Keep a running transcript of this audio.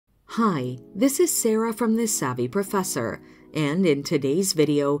Hi, this is Sarah from The Savvy Professor, and in today's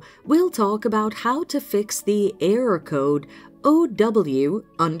video, we'll talk about how to fix the error code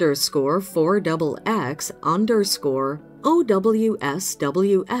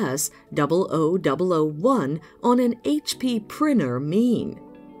OW_4XX_OWSWS0001 on an HP printer mean.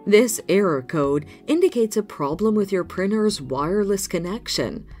 This error code indicates a problem with your printer's wireless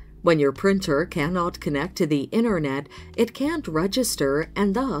connection. When your printer cannot connect to the internet, it can't register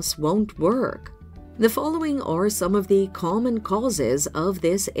and thus won't work. The following are some of the common causes of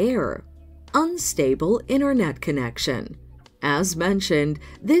this error. Unstable internet connection. As mentioned,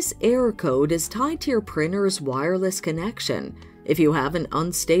 this error code is tied to your printer's wireless connection. If you have an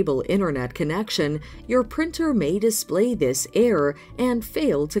unstable internet connection, your printer may display this error and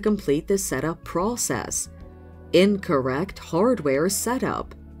fail to complete the setup process. Incorrect hardware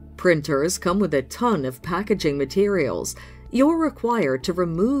setup. Printers come with a ton of packaging materials. You're required to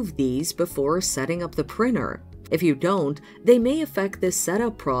remove these before setting up the printer. If you don't, they may affect the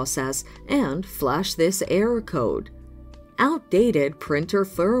setup process and flash this error code. Outdated printer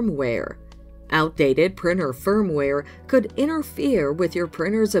firmware. Outdated printer firmware could interfere with your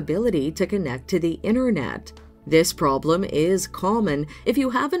printer's ability to connect to the internet. This problem is common if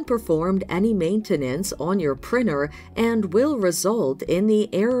you haven't performed any maintenance on your printer and will result in the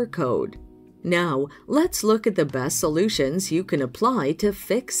error code. Now, let's look at the best solutions you can apply to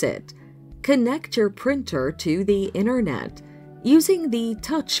fix it. Connect your printer to the internet using the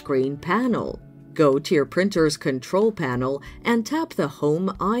touchscreen panel. Go to your printer's control panel and tap the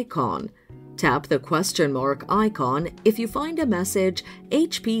Home icon. Tap the question mark icon if you find a message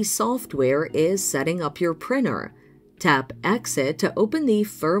HP Software is setting up your printer. Tap Exit to open the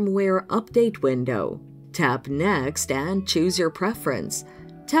Firmware Update window. Tap Next and choose your preference.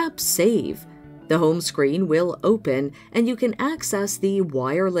 Tap Save. The home screen will open and you can access the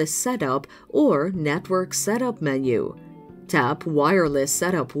Wireless Setup or Network Setup menu. Tap Wireless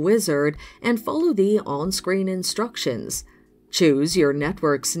Setup Wizard and follow the on-screen instructions. Choose your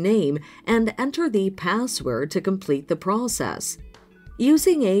network's name and enter the password to complete the process.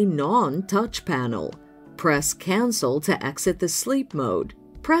 Using a non-touch panel, press Cancel to exit the sleep mode.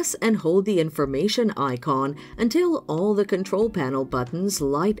 Press and hold the information icon until all the control panel buttons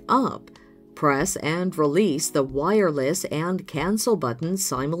light up. Press and release the wireless and cancel buttons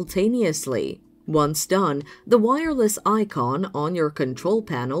simultaneously. Once done, the wireless icon on your control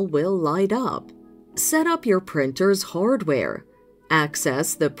panel will light up. Set up your printer's hardware.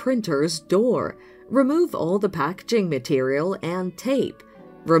 Access the printer's door. Remove all the packaging material and tape.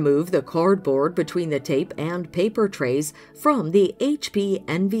 Remove the cardboard between the tape and paper trays from the HP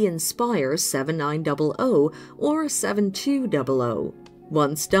Envy Inspire 7900 or 7200.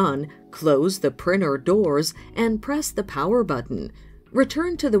 Once done, close the printer doors and press the power button.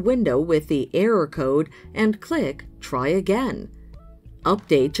 Return to the window with the error code and click Try Again.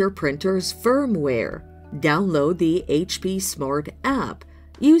 Update your printer's firmware. Download the HP Smart app.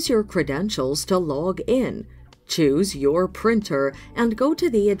 Use your credentials to log in. Choose your printer and go to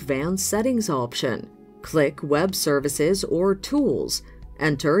the Advanced Settings option. Click Web Services or Tools.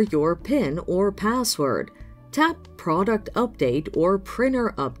 Enter your PIN or password. Tap Product Update or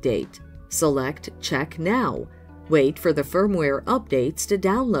Printer Update. Select Check Now. Wait for the firmware updates to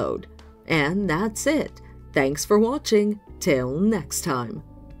download. And that's it. Thanks for watching. Till next time.